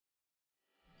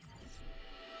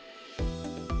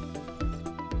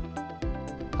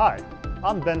Hi,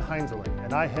 I'm Ben Heinzerling,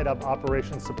 and I head up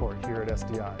operations support here at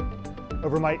SDI.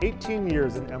 Over my 18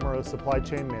 years in MRO supply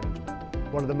chain management,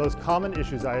 one of the most common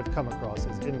issues I have come across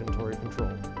is inventory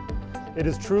control. It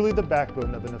is truly the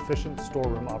backbone of an efficient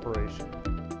storeroom operation.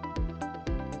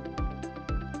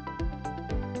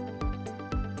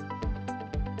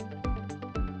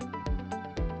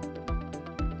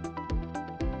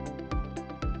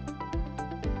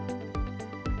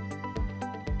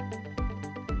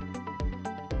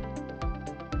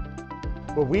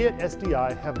 What we at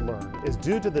SDI have learned is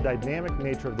due to the dynamic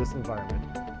nature of this environment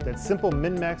that simple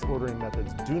min-max ordering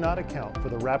methods do not account for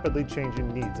the rapidly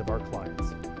changing needs of our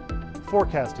clients.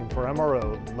 Forecasting for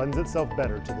MRO lends itself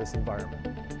better to this environment.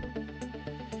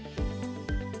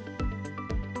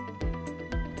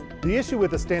 The issue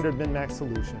with the standard min-max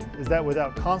solution is that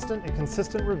without constant and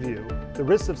consistent review, the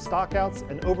risk of stockouts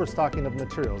and overstocking of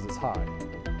materials is high.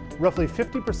 Roughly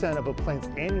 50% of a plant's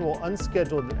annual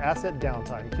unscheduled asset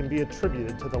downtime can be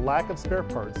attributed to the lack of spare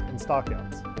parts and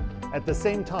stockouts. At the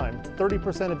same time,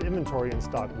 30% of inventory in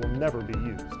stock will never be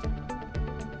used.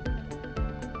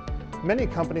 Many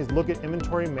companies look at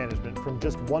inventory management from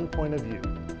just one point of view,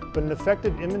 but an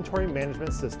effective inventory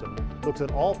management system looks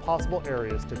at all possible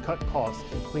areas to cut costs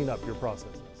and clean up your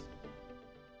processes.